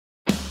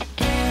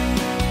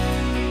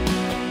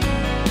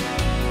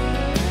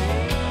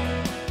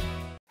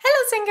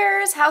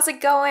singers, how's it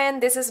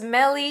going? This is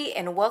Meli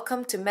and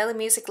welcome to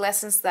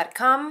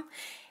melimusiclessons.com.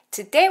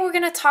 Today we're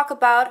going to talk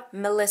about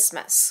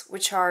melismas,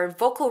 which are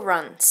vocal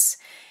runs.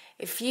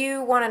 If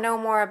you want to know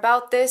more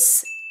about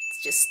this,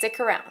 just stick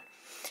around.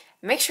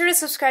 Make sure to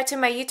subscribe to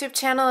my YouTube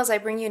channel as I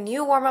bring you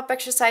new warm-up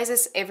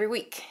exercises every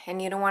week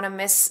and you don't want to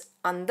miss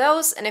on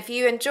those. And if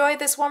you enjoy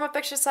this warm-up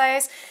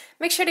exercise,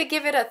 make sure to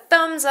give it a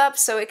thumbs up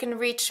so it can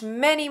reach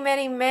many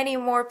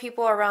more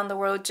people around the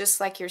world just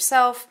like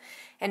yourself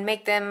and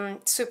make them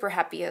super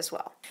happy as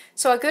well.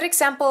 So a good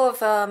example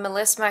of a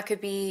melisma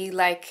could be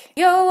like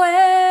yo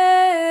way,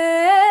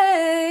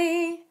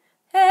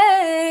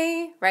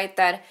 hey, right?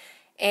 That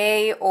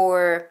A,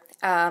 or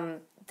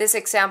this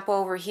example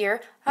over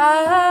here,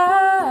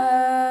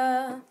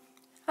 ah,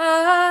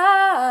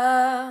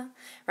 ah,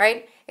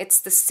 right? It's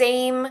the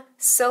same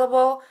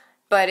syllable,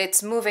 but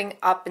it's moving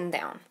up and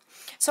down.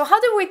 So how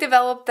do we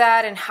develop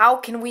that and how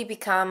can we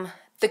become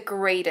the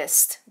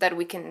greatest that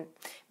we can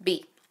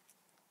be?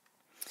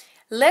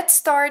 Let's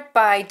start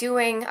by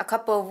doing a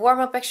couple of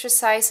warm-up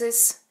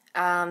exercises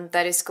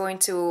that is going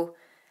to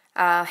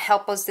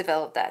help us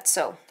develop that.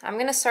 So I'm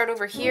gonna start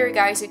over here.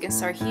 Guys, you can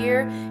start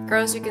here.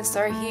 Girls, you can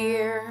start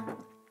here.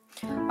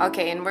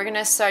 Okay, and we're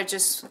gonna start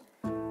just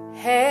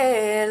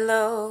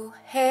hello,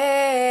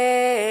 hello.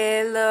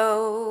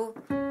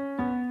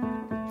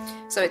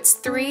 So it's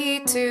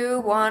 3,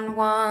 2, 1,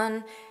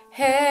 1,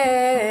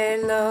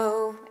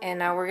 hello. And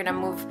now we're gonna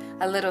move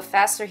a little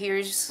faster.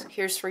 Here's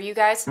for you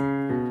guys.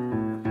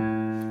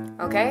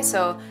 Okay,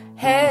 so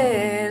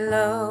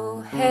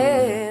hello,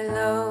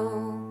 hello,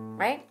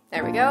 right?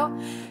 There we go.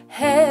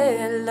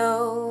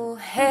 Hello,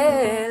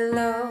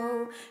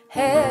 hello,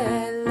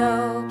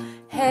 hello,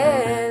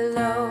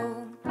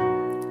 hello.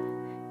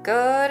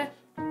 Good.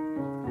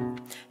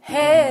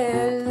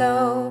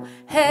 Hello,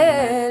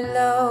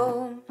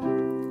 hello,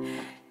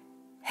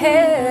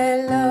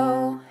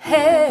 hello,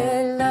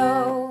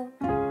 hello,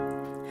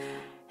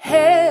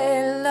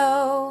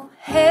 hello,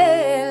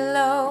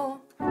 hello.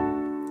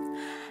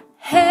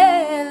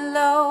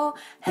 Hello,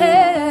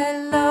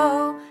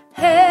 hello,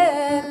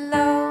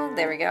 hello.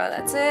 There we go,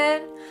 that's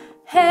it.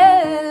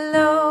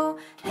 Hello,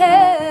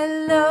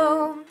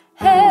 hello,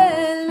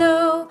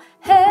 hello,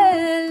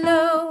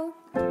 hello.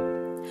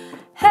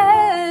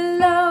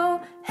 Hello,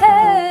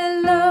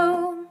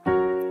 hello.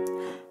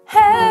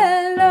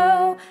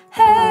 Hello,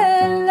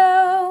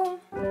 hello.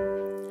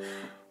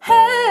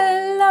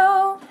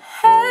 Hello,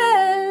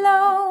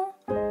 hello.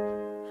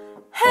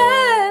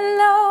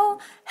 Hello,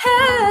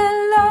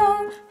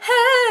 hello,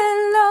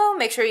 hello.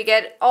 Make sure you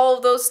get all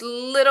those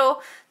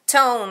little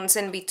tones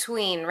in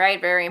between,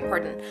 right? Very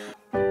important.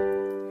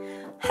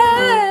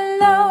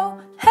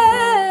 Hello,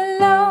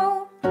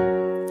 hello.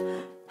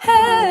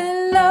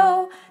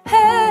 Hello,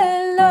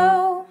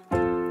 hello.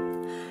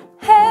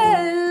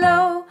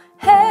 Hello,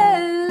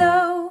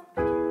 hello.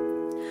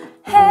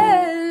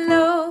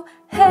 Hello,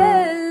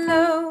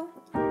 hello.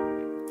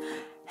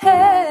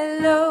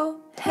 Hello,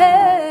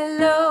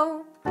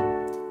 hello.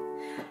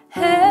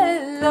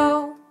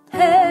 Hello,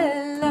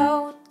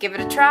 hello. Give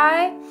it a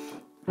try.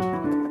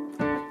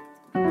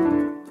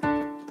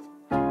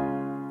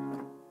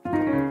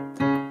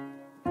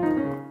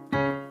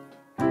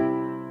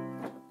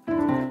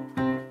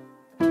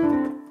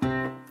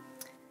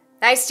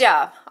 Nice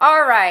job.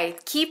 All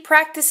right, keep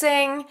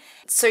practicing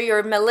so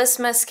your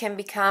melismas can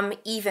become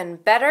even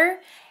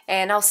better.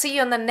 And I'll see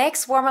you on the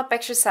next warm-up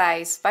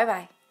exercise.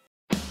 Bye-bye.